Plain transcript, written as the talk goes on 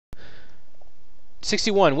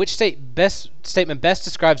61. Which statement best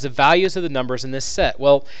describes the values of the numbers in this set?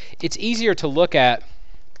 Well, it's easier to look at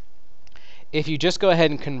if you just go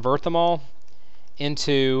ahead and convert them all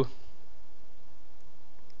into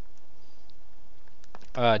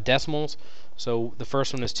decimals. So the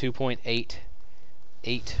first one is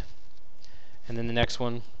 2.88, and then the next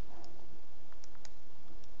one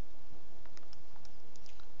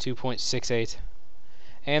 2.68,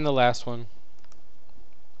 and the last one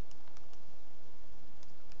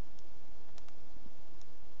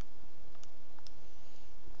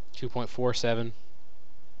 2.47.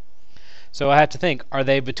 So I have to think, are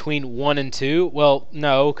they between 1 and 2? Well,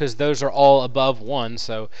 no, because those are all above 1,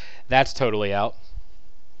 so that's totally out.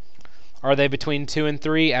 Are they between 2 and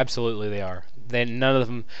 3? Absolutely they are. None of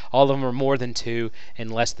them, all of them are more than 2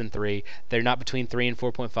 and less than 3. They're not between 3 and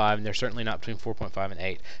 4.5, and they're certainly not between 4.5 and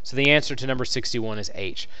 8. So the answer to number 61 is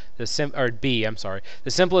H. B, I'm sorry.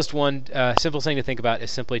 The simplest thing to think about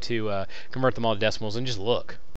is simply to convert them all to decimals and just look.